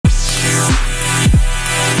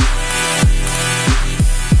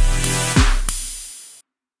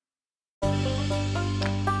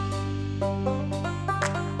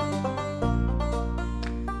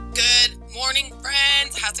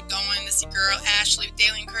Ashley with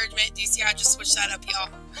Daily Encouragement. Do you see I just switched that up, y'all?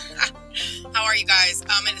 How are you guys?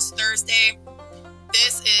 It is Thursday.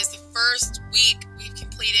 This is the first week we've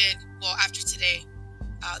completed, well, after today,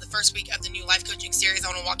 the first week of the new life coaching series I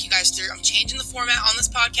want to walk you guys through. I'm changing the format on this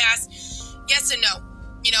podcast. Yes and no.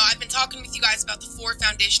 You know, I've been talking with you guys about the 4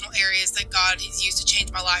 foundational areas that God has used to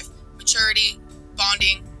change my life: maturity,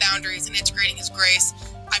 bonding, boundaries, and integrating His grace.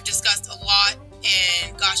 I've discussed a lot,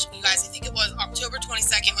 and gosh, you guys, I think it was October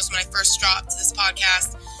 22nd was when I first dropped this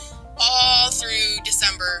podcast, all through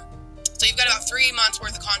December. So you've got about 3 months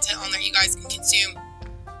worth of content on there you guys can consume.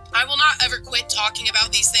 I will not ever quit talking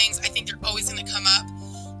about these things. I think they're always going to come up.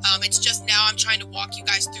 It's just now I'm trying to walk you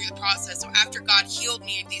guys through the process. So after God healed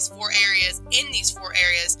me in these 4 areas,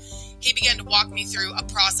 He began to walk me through a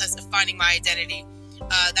process of finding my identity.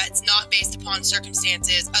 That's not based upon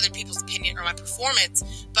circumstances, other people's opinion, or my performance,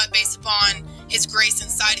 but based upon His grace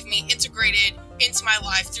inside of me, integrated into my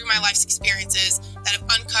life through my life's experiences that have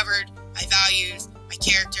uncovered my values, my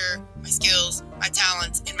character, my skills, my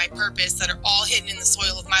talents, and my purpose that are all hidden in the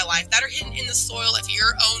soil of my life, that are hidden in the soil of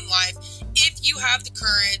your own life. If you have the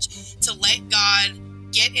courage to let God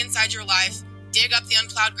get inside your life, dig up the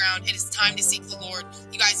unplowed ground, it is time to seek the Lord.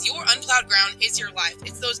 You guys, your unplowed ground is your life.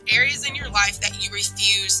 It's those areas in your life that you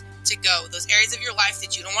refuse to go. Those areas of your life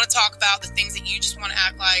that you don't want to talk about, the things that you just want to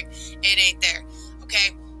act like it ain't there.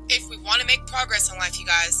 Okay? If we want to make progress in life, you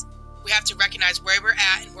guys, we have to recognize where we're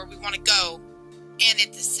at and where we want to go. And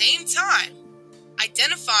at the same time,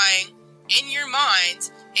 identifying in your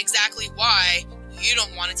mind exactly why you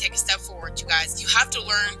don't want to take a step forward, you guys. You have to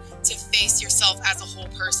learn to face yourself as a whole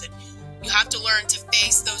person. You have to learn to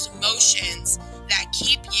face those emotions that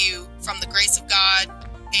keep you from the grace of God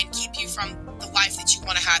and keep you from the life that you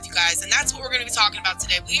want to have, you guys. And that's what we're going to be talking about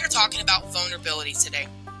today. We are talking about vulnerability today.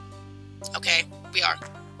 Okay, we are.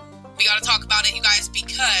 We got to talk about it, you guys,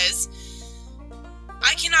 because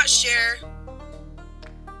I cannot share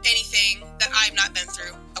anything that I've not been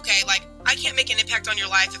through. Okay, like I can't make an impact on your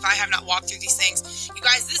life if I have not walked through these things. You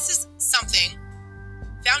guys, this is something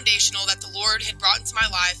foundational that the Lord had brought into my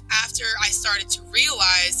life after I started to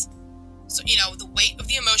realize, the weight of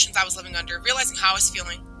the emotions I was living under, realizing how I was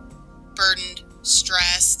feeling, burdened,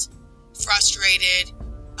 stressed, frustrated.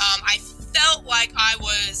 I felt like I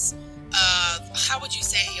was, how would you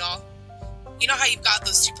say it, y'all? You know how you've got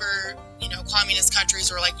those super, communist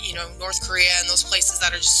countries or North Korea and those places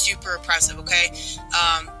that are just super oppressive, okay?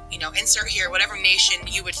 Insert here, whatever nation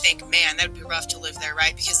you would think, man, that would be rough to live there,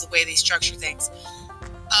 right? Because the way they structure things.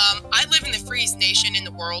 I live in the freest nation in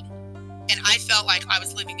the world, and I felt like I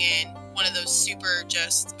was living in one of those super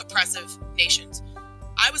just oppressive nations.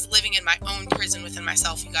 I was living in my own prison within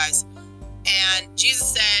myself, you guys. And Jesus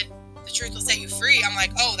said, the truth will set you free. I'm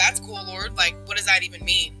like, oh, that's cool, Lord. Like, what does that even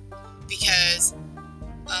mean? Because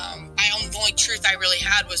the only truth I really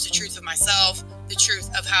had was the truth of myself, the truth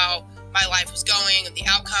of how my life was going and the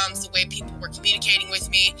outcomes, the way people were communicating with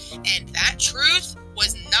me. And that truth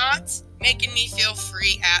was not making me feel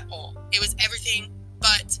free at all. It was everything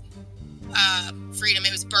but freedom.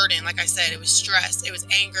 It was burden, like I said. It was stress. It was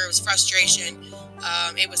anger. It was frustration.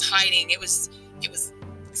 It was hiding. It was,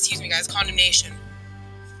 excuse me, guys, condemnation.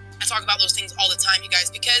 I talk about those things all the time, you guys,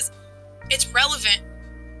 because it's relevant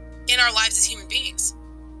in our lives as human beings.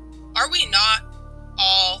 Are we not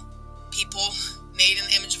all people made in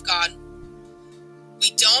the image of God?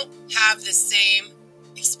 We don't have the same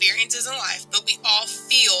experiences in life, but we all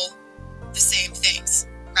feel the same things,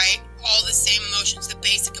 right? All the same emotions, the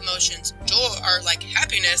basic emotions. Joy are like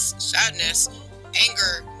happiness, sadness,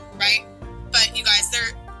 anger, right? But you guys,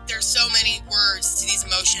 there's so many words to these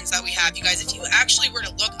emotions that we have. You guys, if you actually were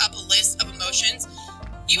to look up a list of emotions,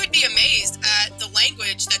 you would be amazed at the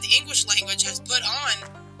language that the English language has put on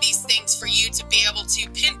these things for you to be able to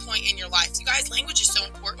pinpoint in your life. You guys, language is so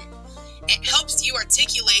important. It helps you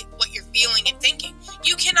articulate what you're feeling and thinking.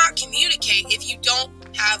 You cannot communicate if you don't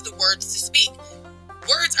have the words to speak.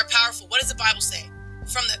 Words are powerful. What does the Bible say?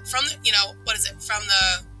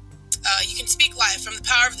 You can speak life from the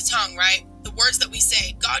power of the tongue, right? The words that we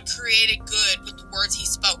say. God created good with the words He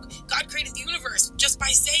spoke. God created the universe just by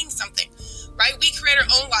saying something, right? We create our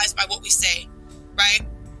own lives by what we say, right?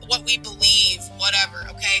 What we believe, whatever,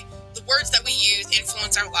 okay? The words that we use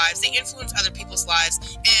influence our lives. They influence other people's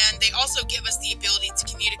lives. And they also give us the ability to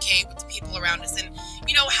communicate with the people around us. And,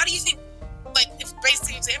 how do you think,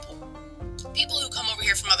 basic example, people who come over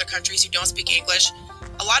here from other countries who don't speak English,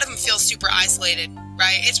 a lot of them feel super isolated,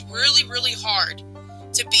 right? It's really, really hard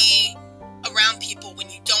to be around people when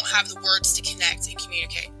you don't have the words to connect and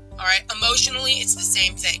communicate, all right? Emotionally, it's the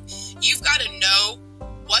same thing. You've got to know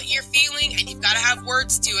what you're feeling, and you've got to have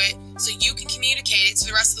words to it so you can communicate it to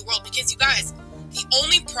the rest of the world. Because you guys, the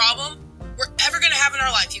only problem we're ever going to have in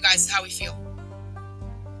our life, you guys, is how we feel.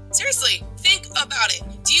 Seriously, think about it.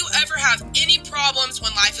 Do you ever have any problems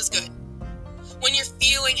when life is good? When you're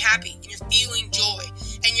feeling happy, and you're feeling joy,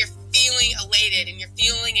 and you're feeling elated, and you're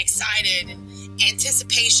feeling excited, and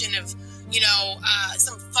anticipation of,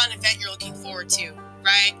 some fun event you're looking forward to,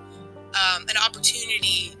 right? An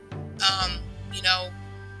opportunity,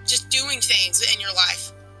 just doing things in your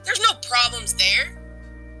life. There's no problems there.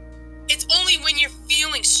 It's only when you're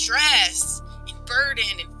feeling stressed and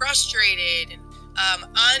burdened and frustrated and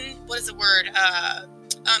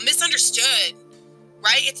misunderstood,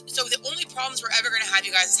 right? So the only problems we're ever going to have,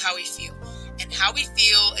 you guys, is how we feel. And how we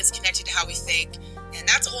feel is connected to how we think. And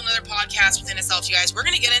that's a whole nother podcast within itself, you guys. We're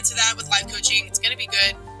going to get into that with life coaching. It's going to be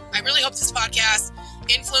good. I really hope this podcast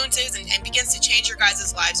influences and begins to change your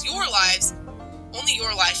guys' lives. Your lives, only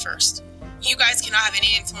your life first. You guys cannot have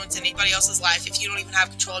any influence in anybody else's life if you don't even have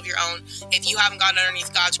control of your own, if you haven't gotten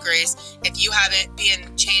underneath God's grace, if you haven't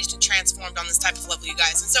been changed and transformed on this type of level, you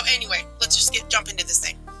guys. And so anyway, let's just jump into this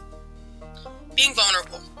thing. Being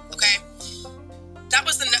vulnerable, okay? That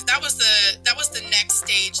was the next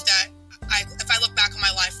stage that if I look back on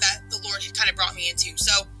my life, that the Lord had kind of brought me into.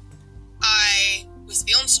 So I was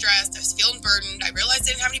feeling stressed. I was feeling burdened. I realized I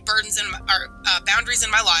didn't have any burdens or boundaries in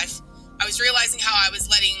my life. I was realizing how I was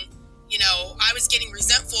letting, I was getting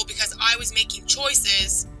resentful because I was making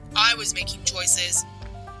choices. And I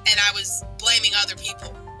was blaming other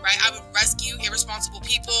people, right? I would rescue irresponsible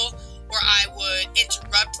people, or I would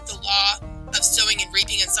interrupt the law of sowing and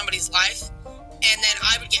reaping in somebody's life. And then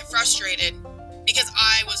I would get frustrated because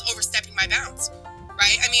I was overstepping my bounds,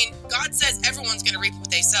 right? I mean, God says everyone's going to reap what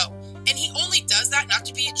they sow. And he only does that not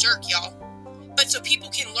to be a jerk, y'all, but so people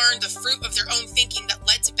can learn the fruit of their own thinking that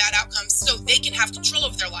led to bad outcomes so they can have control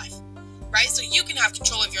of their life, right? So you can have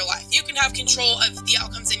control of your life. You can have control of the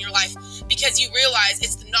outcomes in your life because you realize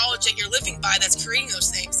it's the knowledge that you're living by that's creating those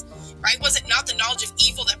things, right? Was it not the knowledge of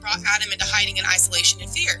evil that brought Adam into hiding in isolation and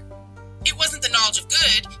fear? It wasn't the knowledge of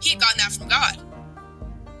good. He had gotten that from God,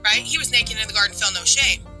 right? He was naked in the garden, felt no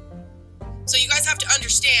shame. So you guys have to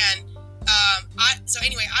understand. I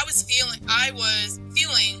was feeling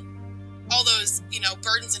all those,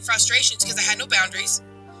 burdens and frustrations because I had no boundaries.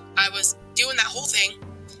 I was doing that whole thing.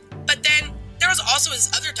 But then there was also this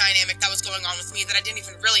other dynamic that was going on with me that I didn't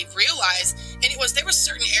even really realize. And there were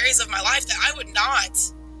certain areas of my life that I would not,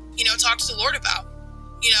 talk to the Lord about.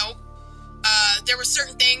 There were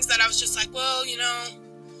certain things that I was just like, well,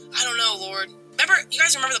 I don't know, Lord. You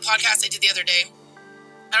guys remember the podcast I did the other day?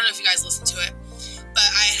 I don't know if you guys listened to it, but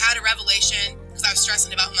I had a revelation because I was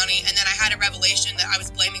stressing about money. And then I had a revelation that I was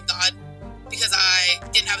blaming God because I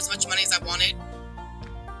didn't have as much money as I wanted,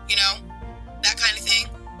 that kind of thing.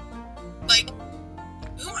 Like,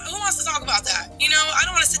 who wants to talk about that? I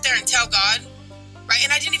don't want to sit there and tell God, right?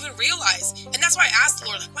 And I didn't even realize. And that's why I asked the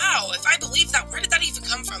Lord, like, wow, if I believe that, where did that even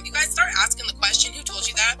come from? You guys start asking the question, who told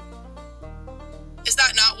you that? Is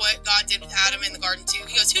that not what God did with Adam in the garden too?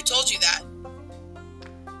 He goes, who told you that?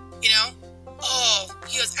 He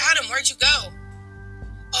goes, Adam, where'd you go?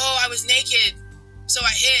 Oh, I was naked, so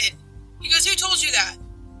I hid. He goes, who told you that?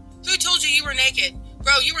 Who told you were naked?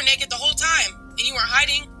 Bro, you were naked the whole time, and you weren't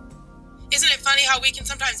hiding. Isn't it funny how we can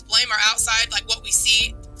sometimes blame our outside, like what we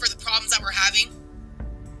see, for the problems that we're having?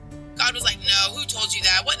 God was like, no, who told you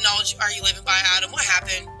that? What knowledge are you living by, Adam? What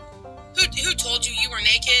happened? Who told you were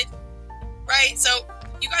naked? Right? So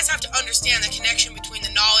you guys have to understand the connection between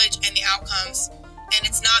the knowledge and the outcomes. And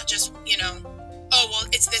it's not just,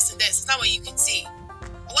 it's this and this. It's not what you can see.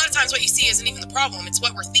 A lot of times what you see isn't even the problem. It's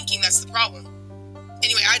what we're thinking that's the problem.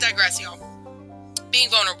 Anyway, I digress, y'all. Being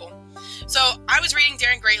vulnerable. So I was reading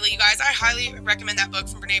Daring Greatly, you guys. I highly recommend that book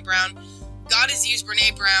from Brene Brown. God has used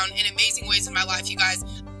Brene Brown in amazing ways in my life, you guys.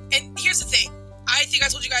 And here's the thing. I think I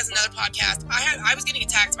told you guys in another podcast, I was getting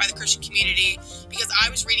attacked by the Christian community because I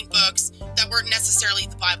was reading books that weren't necessarily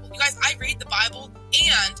the Bible. You guys, I read the Bible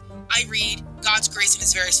and I read God's grace in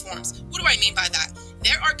its various forms. What do I mean by that?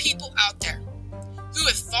 There are people out there who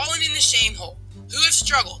have fallen in the shame hole, who have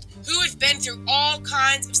struggled, who have been through all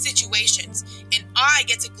kinds of situations, and I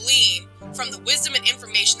get to glean from the wisdom and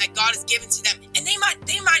information that God has given to them, and they might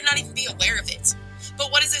not even be aware of it.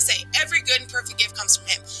 But what does it say? Every good and perfect gift comes from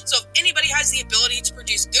him. So if anybody has the ability to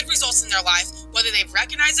produce good results in their life, whether they've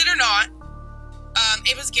recognized it or not,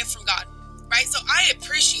 it was a gift from God, right? So I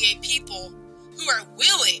appreciate people who are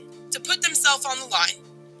willing to put themselves on the line,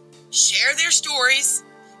 share their stories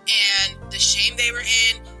and the shame they were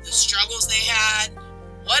in, the struggles they had,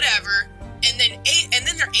 whatever, and then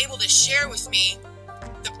they're able to share with me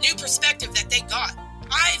the new perspective that they got.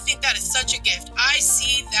 I think that is such a gift. I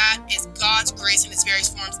see that as God's grace in its various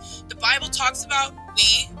forms. The Bible talks about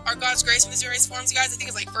we are God's grace in its various forms, you guys. I think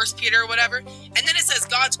it's like 1 Peter or whatever. And then it says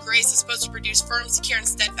God's grace is supposed to produce firm, secure, and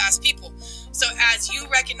steadfast people. So as you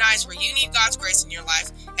recognize where you need God's grace in your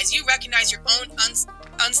life, as you recognize your own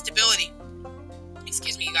instability,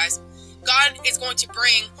 excuse me, you guys, God is going to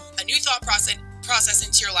bring a new thought process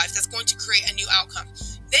into your life that's going to create a new outcome.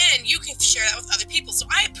 Then you can share that with other people. So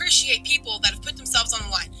I appreciate people that have put themselves on the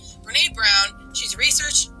line. Brene Brown, she's a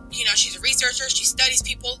researcher. She studies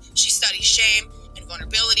people. She studies shame and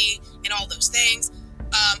vulnerability and all those things.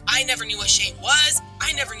 I never knew what shame was.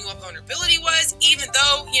 I never knew what vulnerability was, even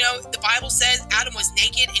though, the Bible says Adam was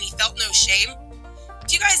naked and he felt no shame.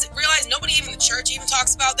 Do you guys realize nobody even in the church even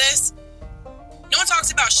talks about this? No one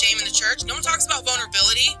talks about shame in the church. No one talks about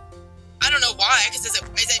vulnerability. I don't know why, because is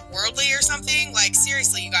it worldly or something? Like,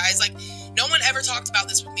 seriously, you guys, like, no one ever talked about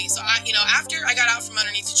this with me. So after I got out from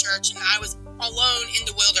underneath the church and I was alone in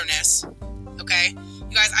the wilderness, okay,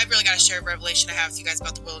 you guys, I really got to share a revelation I have with you guys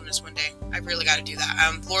about the wilderness one day. I really got to do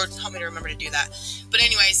that. Lord, help me to remember to do that. But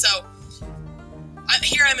anyway, so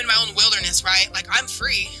I'm in my own wilderness, right? Like, I'm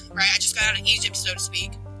free, right? I just got out of Egypt, so to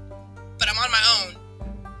speak, but I'm on my own.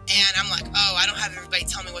 And I'm like, oh, I don't have everybody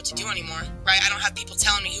tell me what to do anymore, right? I don't have people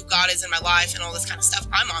telling me who God is in my life and all this kind of stuff.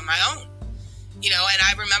 I'm on my own, and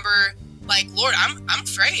I remember, like, Lord, I'm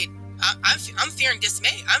afraid. I'm fearing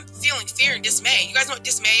dismay. I'm feeling fear and dismay. You guys know what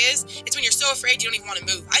dismay is? It's when you're so afraid you don't even want to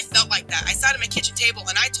move. I felt like that. I sat at my kitchen table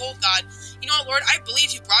and I told God, you know what, Lord, I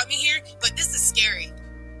believe you brought me here, but this is scary.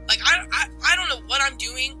 Like, I don't know what I'm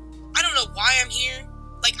doing. I don't know why I'm here.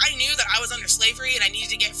 Like, I knew that I was under slavery and I needed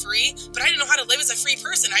to get free, but I didn't know how to live as a free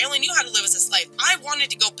person. I only knew how to live as a slave. I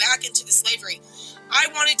wanted to go back into the slavery. I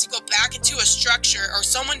wanted to go back into a structure or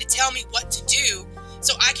someone to tell me what to do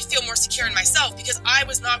so I could feel more secure in myself, because I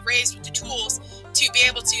was not raised with the tools to be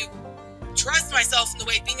able to trust myself in the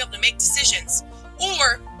way of being able to make decisions.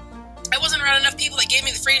 Or I wasn't around enough people that gave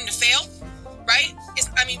me the freedom to fail, right?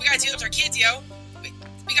 We got to do it with our kids,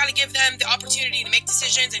 We got to give them the opportunity to make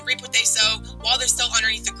decisions and reap what they sow while they're still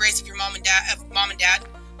underneath the grace of your mom and dad,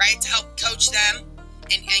 right? To help coach them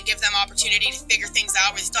and give them opportunity to figure things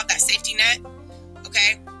out where they still have that safety net.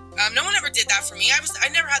 Okay. No one ever did that for me. I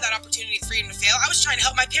never had that opportunity, the freedom to fail. I was trying to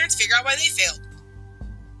help my parents figure out why they failed.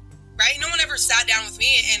 Right? No one ever sat down with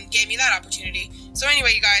me and gave me that opportunity. So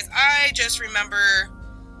anyway, you guys, I just remember.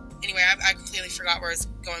 Anyway, I completely forgot where I was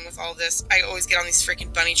going with all of this. I always get on these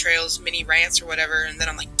freaking bunny trails, mini rants or whatever, and then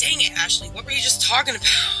I'm like, dang it, Ashley, what were you just talking about?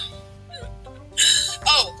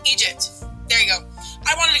 Oh, Egypt. There you go.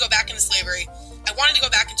 I wanted to go back into slavery. I wanted to go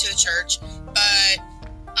back into the church, but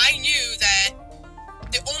I knew that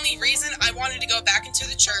the only reason I wanted to go back into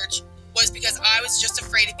the church was because I was just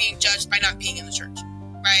afraid of being judged by not being in the church,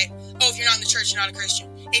 right? Oh, if you're not in the church, you're not a Christian.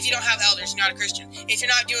 If you don't have elders, you're not a Christian. If you're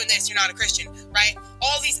not doing this, you're not a Christian, right?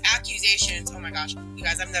 All these accusations. Oh my gosh, you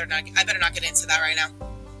guys, I better not get into that right now.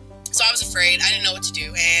 So I was afraid. I didn't know what to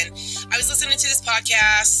do. And I was listening to this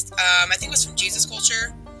podcast. I think it was from Jesus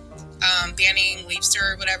Culture, Banning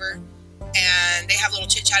Liebster or whatever. And they have a little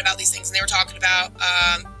chit chat about these things. And they were talking about,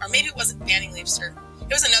 or maybe it wasn't Banning Liebster.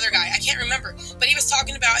 It was another guy. I can't remember. But he was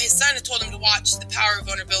talking about his son had told him to watch The Power of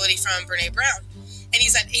Vulnerability from Brene Brown. And he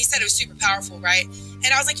said it was super powerful, right?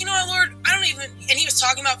 And I was like, you know what, Lord, and he was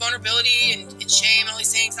talking about vulnerability and shame and all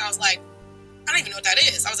these things. And I was like, I don't even know what that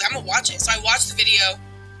is. I was like, I'm going to watch it. So I watched the video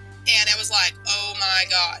and it was like, oh my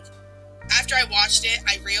God. After I watched it,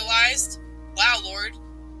 I realized, wow, Lord,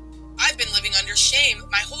 I've been living under shame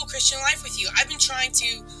my whole Christian life with you. I've been trying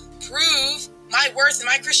to prove my worth and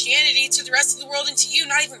my Christianity to the rest of the world and to you,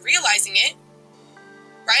 not even realizing it,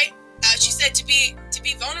 right? She said to be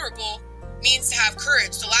vulnerable means to have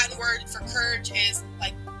courage. The Latin word for courage is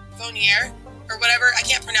like voniere or whatever. I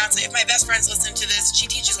can't pronounce it. If my best friend's listening to this, she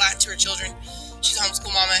teaches Latin to her children. She's a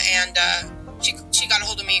homeschool mama, and she got a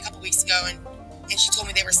hold of me a couple weeks ago, and she told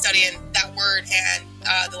me they were studying that word and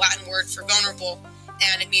the Latin word for vulnerable,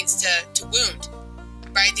 and it means to wound,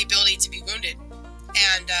 right? The ability to be wounded.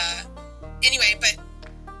 And anyway, but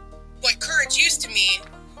what courage used to mean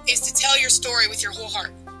is to tell your story with your whole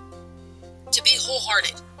heart, to be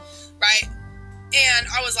wholehearted. Right? And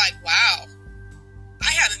I was like, wow,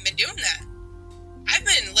 I haven't been doing that. I've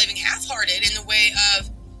been living half-hearted in the way of,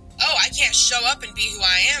 oh, I can't show up and be who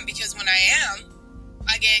I am because when I am,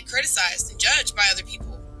 I get criticized and judged by other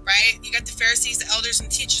people, right? You got the Pharisees, the elders, and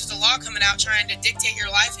the teachers of the law coming out trying to dictate your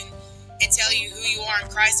life and tell you who you are in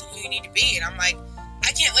Christ and who you need to be. And I'm like,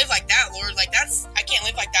 I can't live like that, Lord. Like, I can't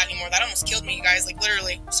live like that anymore. That almost killed me, you guys. Like,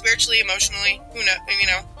 literally, spiritually, emotionally. Who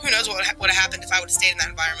knows what would have happened if I would have stayed in that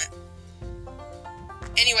environment.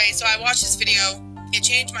 Anyway, so I watched this video It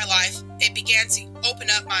changed my life. It began to open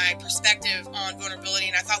up my perspective on vulnerability.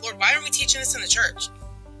 And I thought, Lord, why aren't we teaching this in the church?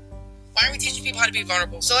 Why aren't we teaching people how to be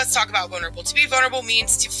vulnerable? So let's talk about vulnerable. To be vulnerable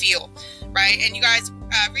means to feel, right? And you guys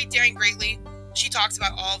read Daring Greatly. She talks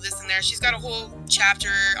about all of this in there. She's got a whole chapter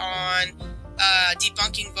on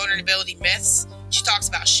debunking vulnerability myths. She talks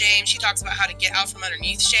about shame. She talks about how to get out from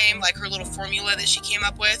underneath shame, like her little formula that she came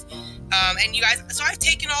up with. And you guys, so I've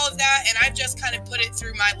taken all of that and I've just kind of put it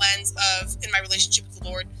through my lens of in my relationship with the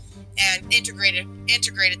Lord and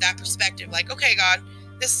integrated that perspective. Like, okay, God,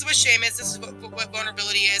 this is what shame is. This is what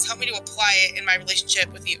vulnerability is. Help me to apply it in my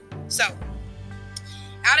relationship with you. So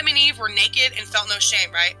Adam and Eve were naked and felt no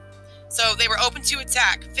shame, right? So they were open to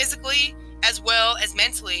attack physically as well as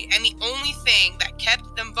mentally. And the only thing that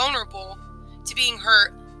kept them vulnerable to being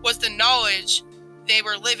hurt was the knowledge they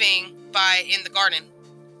were living by in the garden.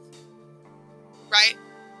 Right?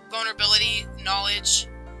 Vulnerability, knowledge.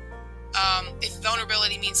 If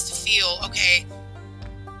vulnerability means to feel, okay.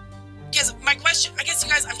 Because my question, I guess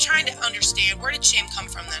you guys, I'm trying to understand, where did shame come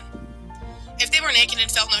from then? If they were naked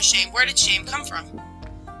and felt no shame, where did shame come from?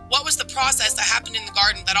 What was the process that happened in the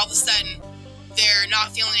garden that all of a sudden they're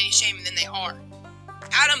not feeling any shame and then they are?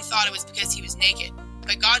 Adam thought it was because he was naked,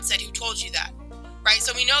 but God said, who told you that? Right?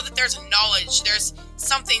 So we know that there's a knowledge, there's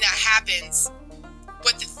something that happens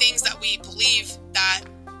with the things that we believe that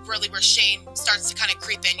really where shame starts to kind of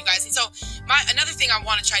creep in, you guys. And so another thing I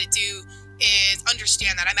want to try to do is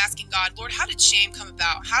understand that. I'm asking God, Lord, how did shame come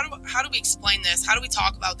about? How do we explain this? How do we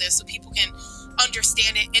talk about this so people can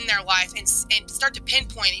understand it in their life and start to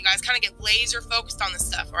pinpoint it? You guys kind of get laser focused on this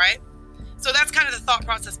stuff, all right? So that's kind of the thought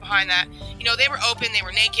process behind that. You know, they were open, they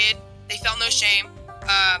were naked, they felt no shame,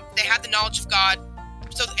 they had the knowledge of God.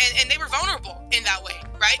 So and they were vulnerable in that way,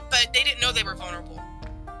 right? But they didn't know they were vulnerable,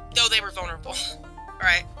 though they were vulnerable, all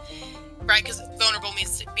right? Right? Because vulnerable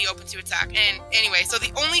means to be open to attack. And anyway, so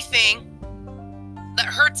the only thing that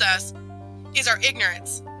hurts us is our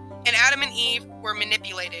ignorance. And Adam and Eve were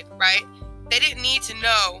manipulated, right? They didn't need to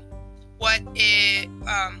know what it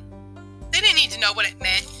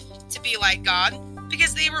meant to be like God,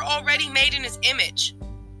 because they were already made in his image,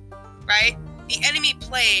 right? The enemy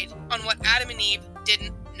played on what Adam and Eve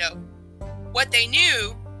didn't know. What they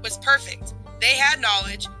knew was perfect. They had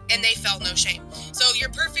knowledge and they felt no shame. So your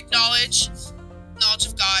perfect knowledge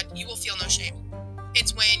of God, you will feel no shame.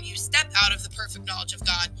 It's when you step out of the perfect knowledge of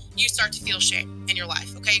God, you start to feel shame in your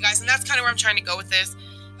life. Okay, you guys? And that's kind of where I'm trying to go with this.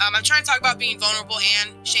 I'm trying to talk about being vulnerable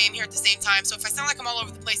and shame here at the same time. So if I sound like I'm all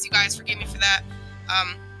over the place, you guys forgive me for that.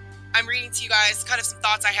 I'm reading to you guys kind of some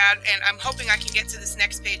thoughts I had, and I'm hoping I can get to this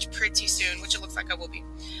next page pretty soon, which it looks like I will be.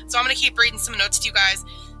 So I'm going to keep reading some notes to you guys.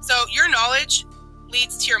 So your knowledge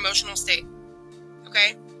leads to your emotional state.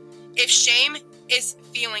 Okay? If shame is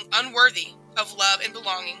feeling unworthy of love and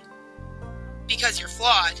belonging because you're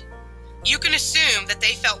flawed, you can assume that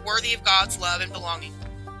they felt worthy of God's love and belonging.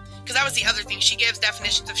 Because that was the other thing. She gives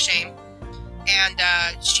definitions of shame. And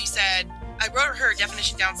she said, I wrote her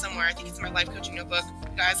definition down somewhere. I think it's in my life coaching notebook,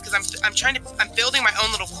 guys, because I'm building my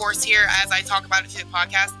own little course here as I talk about it through the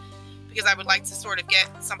podcast, because I would like to sort of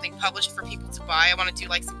get something published for people to buy. I want to do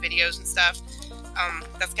like some videos and stuff.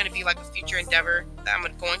 That's going to be like a future endeavor that I'm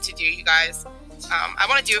going to do, you guys. I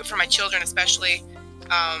want to do it for my children especially.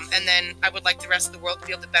 And then I would like the rest of the world to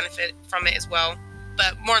be able to benefit from it as well.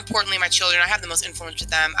 But more importantly, my children, I have the most influence with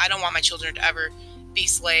them. I don't want my children to ever be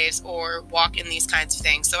slaves or walk in these kinds of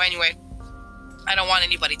things. So anyway, I don't want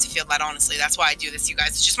anybody to feel that, honestly. That's why I do this, you guys.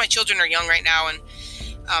 It's just my children are young right now, and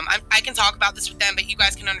I can talk about this with them, but you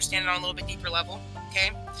guys can understand it on a little bit deeper level,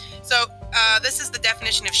 okay? So this is the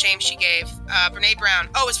definition of shame she gave. Brene Brown.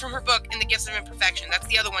 Oh, it's from her book, In the Gifts of Imperfection. That's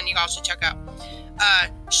the other one you all should check out.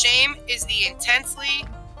 Shame is the intensely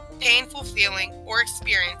painful feeling or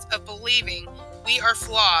experience of believing we are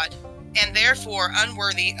flawed and therefore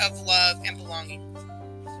unworthy of love and belonging.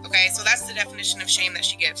 Okay, so that's the definition of shame that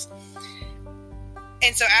she gives.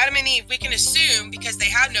 And so Adam and Eve, we can assume, because they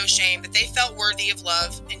had no shame, that they felt worthy of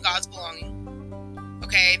love and God's belonging.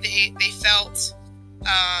 Okay, they felt,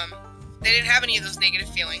 they didn't have any of those negative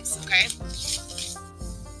feelings, okay?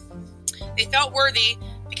 They felt worthy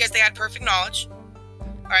because they had perfect knowledge.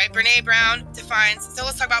 All right, Brene Brown defines, so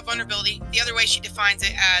let's talk about vulnerability. The other way she defines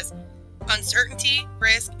it as uncertainty,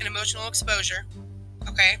 risk, and emotional exposure.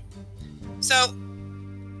 Okay, so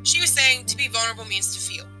she was saying to be vulnerable means to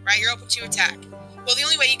feel, right? You're open to attack. Well, the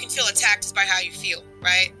only way you can feel attacked is by how you feel,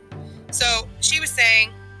 right? So she was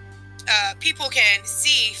saying people can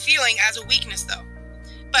see feeling as a weakness, though.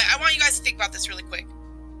 But I want you guys to think about this really quick.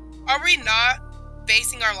 Are we not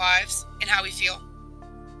basing our lives in how we feel?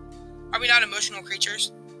 Are we not emotional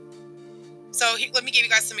creatures? So let me give you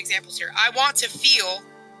guys some examples here. I want to feel,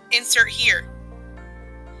 insert here.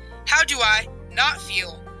 How do I not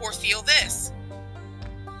feel or feel this?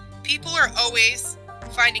 People are always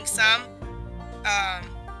finding some,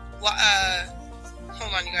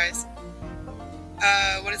 hold on, you guys.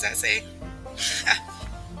 What does that say?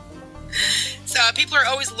 So people are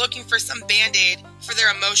always looking for some band-aid for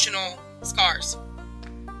their emotional scars.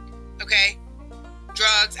 Okay?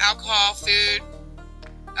 Drugs, alcohol, food,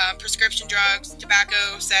 prescription drugs,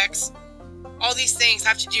 tobacco, sex. All these things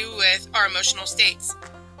have to do with our emotional states.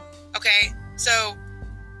 Okay? So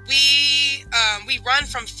we run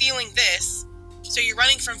from feeling this. So you're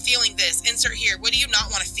running from feeling this. Insert here. What do you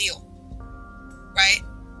not want to feel? Right?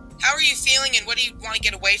 How are you feeling and what do you want to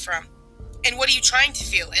get away from? And what are you trying to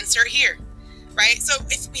feel? Insert here. Right? So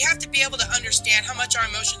we have to be able to understand how much our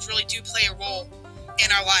emotions really do play a role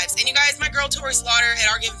in our lives. And you guys, my girl Tori Slaughter at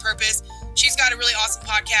Our Given Purpose, she's got a really awesome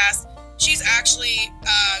podcast. She's actually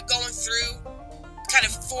going through kind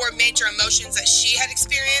of 4 major emotions that she had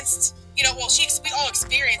experienced. You know, well, we all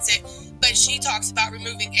experience it, but she talks about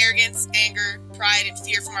removing arrogance, anger, pride, and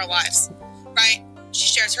fear from our lives, right? She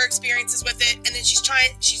shares her experiences with it, and then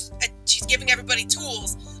she's giving everybody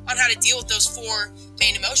tools on how to deal with those 4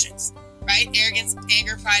 main emotions, right? Arrogance,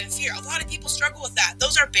 anger, pride, and fear. A lot of people struggle with that.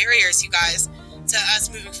 Those are barriers, you guys, to us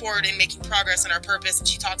moving forward and making progress in our purpose, and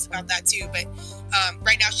she talks about that too. But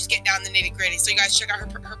right now, she's getting down the nitty-gritty. So you guys check out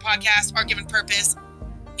her podcast, Our Given Purpose.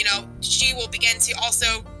 You know, she will begin to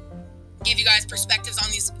also give you guys perspectives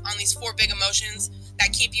on these 4 big emotions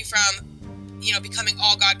that keep you from, you know, becoming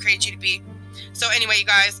all God created you to be. So anyway, you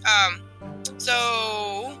guys,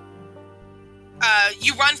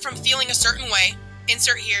 you run from feeling a certain way.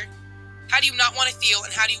 Insert here. How do you not want to feel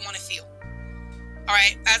and how do you want to feel? All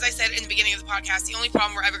right. As I said in the beginning of the podcast, the only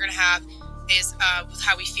problem we're ever going to have is with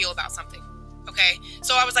how we feel about something. Okay.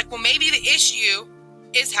 So I was like, well, maybe the issue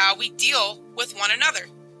is how we deal with one another.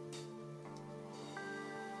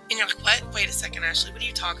 And you're like, what? Wait a second, Ashley, what are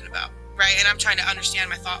you talking about? Right? And I'm trying to understand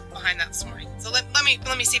my thought behind that this morning. So let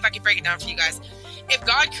me see if I can break it down for you guys. If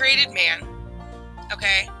God created man,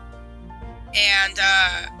 okay, and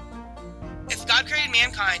if God created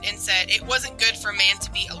mankind and said it wasn't good for man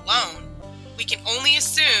to be alone, we can only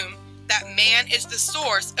assume that man is the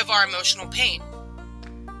source of our emotional pain.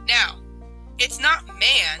 Now, it's not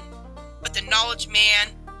man, but the knowledge man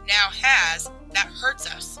now has that hurts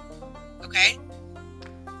us, okay?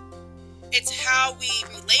 It's how we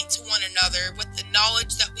relate to one another with the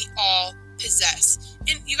knowledge that we all possess.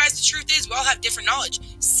 And you guys, the truth is we all have different knowledge.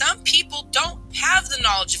 Some people don't have the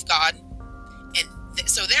knowledge of God, and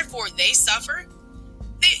so therefore they suffer.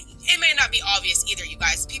 It may not be obvious either, you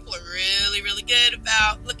guys. People are really, really good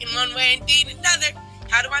about looking one way and being another.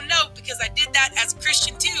 How do I know? Because I did that as a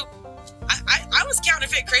Christian too. I was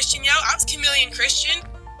counterfeit Christian, yo. I was chameleon Christian.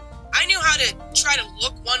 I knew how to try to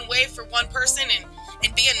look one way for one person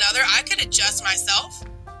and be another. I could adjust myself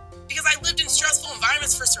because I lived in stressful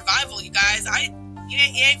environments for survival, you guys. You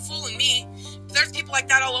ain't fooling me. There's people like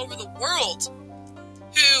that all over the world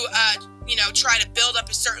who, try to build up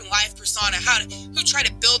a certain life persona, who try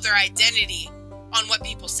to build their identity on what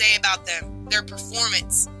people say about them, their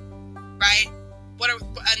performance, right?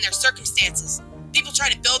 And their circumstances. People try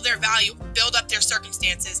to build their value, build up their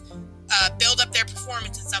circumstances, build up their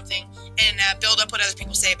performance in something, and build up what other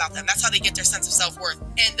people say about them. That's how they get their sense of self-worth.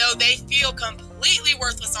 And though they feel completely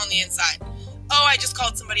worthless on the inside, oh, I just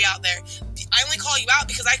called somebody out there. I only call you out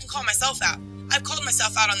because I can call myself out. I've called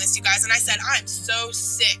myself out on this, you guys, and I said, I'm so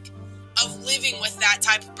sick of living with that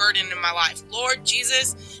type of burden in my life. Lord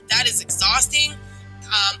Jesus, that is exhausting.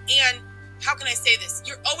 And how can I say this?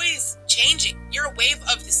 You're always changing. You're a wave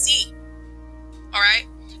of the sea. All right?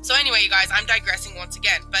 So anyway, you guys, I'm digressing once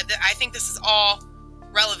again, but I think this is all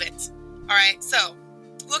relevant. All right? So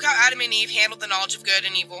look how Adam and Eve handled the knowledge of good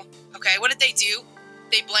and evil. Okay? What did they do?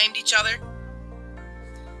 They blamed each other.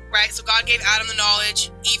 Right? So God gave Adam the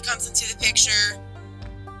knowledge. Eve comes into the picture.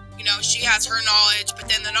 She has her knowledge, but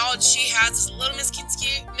then the knowledge she has is a little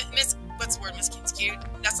misconstrued. What's the word? Misconstrued?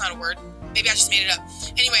 That's not a word. Maybe I just made it up.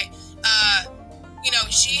 Anyway,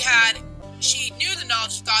 she knew the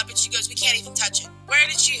knowledge of God, but she goes, we can't even touch it. Where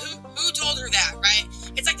did she, who told her that, right?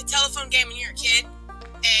 It's like the telephone game when you're a kid,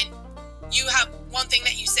 and you have one thing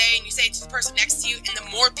that you say, and you say it to the person next to you, and the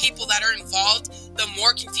more people that are involved, the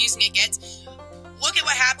more confusing it gets. Look at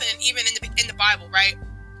what happened even in the Bible, right?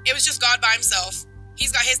 It was just God by himself.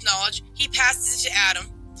 He's got his knowledge. He passes it to Adam.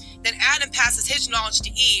 Then Adam passes his knowledge to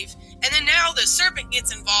Eve. And then now the serpent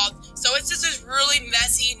gets involved. So it's just this really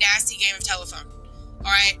messy, nasty game of telephone.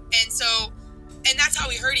 All right? And that's how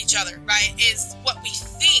we hurt each other, right? Is what we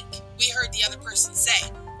think we heard the other person say.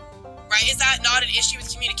 right? Is that not an issue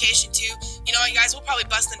with communication too? You know what, you guys, we'll probably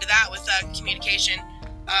bust into that with communication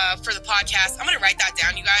for the podcast. I'm going to write that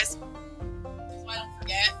down, you guys, so I don't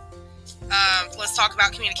forget. Let's talk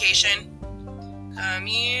about communication.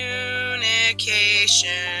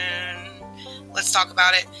 Let's talk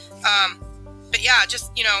about it. But yeah,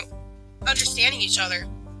 just, understanding each other.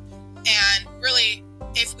 And really,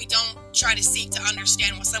 if we don't try to seek to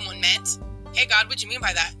understand what someone meant, hey, God, what'd you mean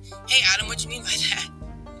by that? Hey, Adam, what'd you mean by that?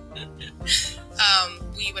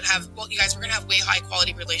 We would have, you guys, we're going to have way high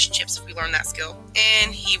quality relationships if we learn that skill.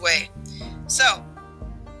 Anyway, so,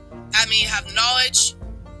 Adam and Eve have knowledge.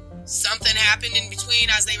 Something happened in between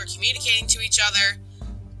as they were communicating to each other.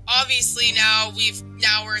 Obviously, now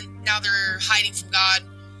they're hiding from God.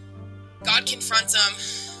 God confronts them,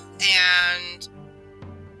 and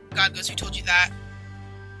God goes, "Who told you that?"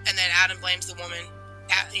 And then Adam blames the woman,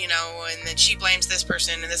 and then she blames this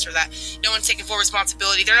person and this or that. No one's taking full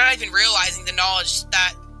responsibility. They're not even realizing the knowledge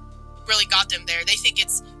that really got them there. They think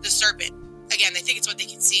it's the serpent. Again, they think it's what they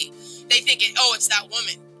can see. They think it's that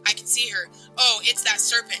woman. I can see her. Oh, it's that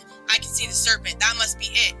serpent. I can see the serpent. That must be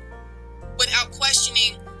it. Without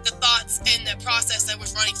questioning the thoughts and the process that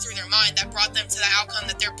was running through their mind that brought them to the outcome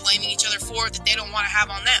that they're blaming each other for, that they don't want to have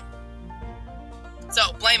on them.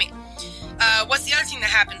 So, blaming. What's the other thing that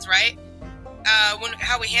happens, right?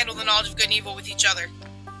 How we handle the knowledge of good and evil with each other.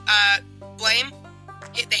 Blame.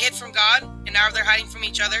 They hid from God, and now they're hiding from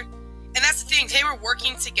each other. And that's the thing. They were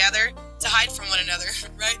working together to hide from one another,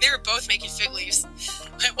 right? They were both making fig leaves.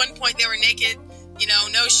 At one point, they were naked,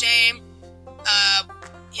 no shame.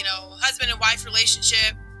 Husband and wife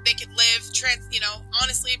relationship. They could live,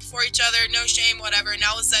 honestly before each other, no shame, whatever. And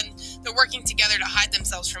all of a sudden, they're working together to hide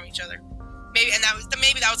themselves from each other. Maybe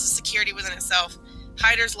that was a security within itself.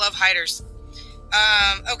 Hiders love hiders.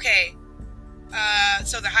 Okay.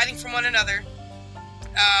 So they're hiding from one another.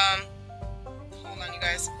 Hold on, you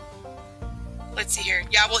guys. Let's see here.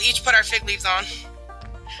 Yeah, we'll each put our fig leaves on.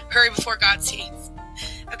 Hurry before God sees.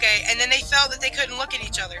 Okay, and then they felt that they couldn't look at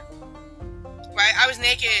each other. Right? I was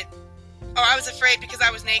naked. Oh, I was afraid because I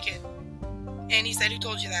was naked. And he said, "Who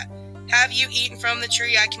told you that? Have you eaten from the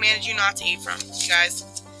tree I commanded you not to eat from?" You guys.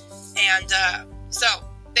 And so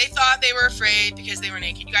they thought they were afraid because they were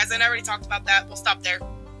naked. You guys, I already talked about that. We'll stop there.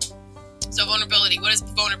 So vulnerability. What does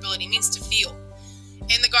vulnerability means? To feel.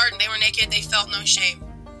 In the garden, they were naked. They felt no shame.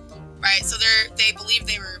 Right? So they believed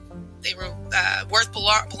they were worth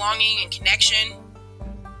belonging and connection.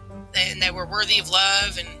 And they were worthy of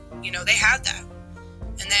love. And, they had that.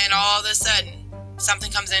 And then all of a sudden,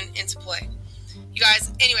 something comes into play. You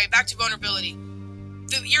guys, anyway, back to vulnerability.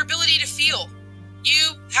 Your ability to feel.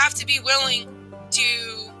 You have to be willing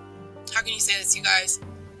to, how can you say this, you guys?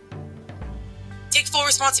 Take full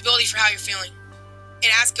responsibility for how you're feeling.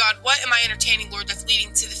 And ask God, what am I entertaining, Lord, that's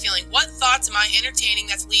leading to the feeling? What thoughts am I entertaining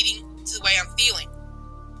that's leading to the way I'm feeling?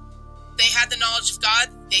 They had the knowledge of God.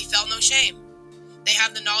 They felt no shame. They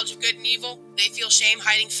have the knowledge of good and evil. They feel shame,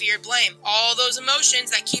 hiding, fear, blame. All those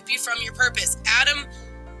emotions that keep you from your purpose. Adam,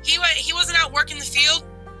 he wasn't out working the field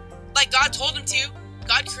like God told him to.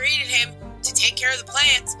 God created him to take care of the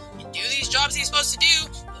plants and do these jobs he's supposed to do.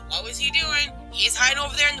 But what was he doing? He's hiding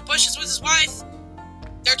over there in the bushes with his wife.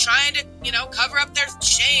 They're trying to, cover up their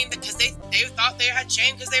shame because they thought they had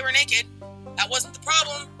shame because they were naked. That wasn't the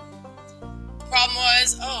problem. The problem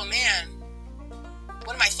was, oh man,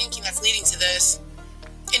 what am I thinking that's leading to this?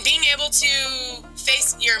 And being able to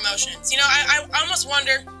face your emotions. I almost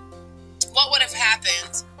wonder what would have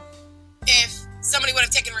happened if somebody would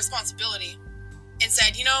have taken responsibility and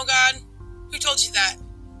said, God, who told you that?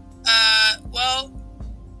 Well,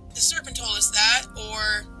 the serpent told us that,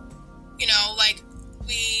 or,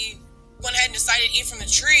 we went ahead and decided to eat from the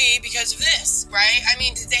tree because of this, right? I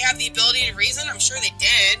mean, did they have the ability to reason? I'm sure they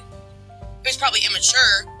did. It was probably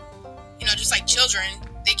immature, just like children.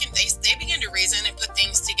 They begin to reason and put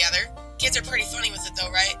things together. Kids are pretty funny with it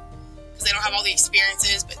though, right? Because they don't have all the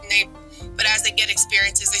experiences, but as they get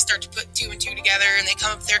experiences, they start to put two and two together and they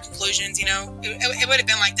come up with their conclusions. It would have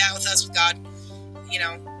been like that with us, with God.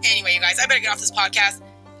 Anyway, you guys, I better get off this podcast.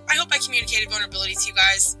 I hope I communicated vulnerability to you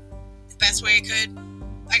guys the best way I could.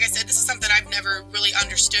 Like I said, this is something I've never really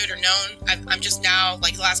understood or known. I'm just now,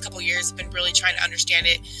 the last couple of years, have been really trying to understand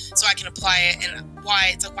it so I can apply it, and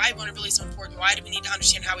why vulnerability is so important. Why do we need to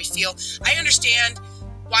understand how we feel? I understand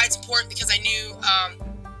why it's important because I knew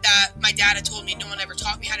that my dad had told me no one ever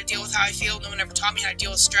taught me how to deal with how I feel. No one ever taught me how to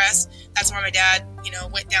deal with stress. That's why my dad,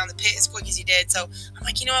 went down the pit as quick as he did. So I'm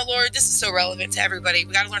like, what, Lord, this is so relevant to everybody.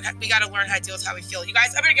 We got to learn how to deal with how we feel. You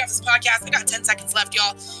guys, I better get off this podcast. I got 10 seconds left,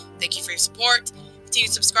 y'all. Thank you for your support. Continue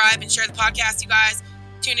to subscribe and share the podcast, you guys.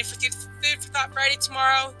 Tune in for Food for Thought Friday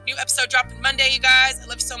tomorrow. New episode dropping Monday, you guys. I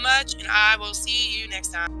love you so much, and I will see you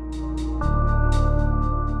next time.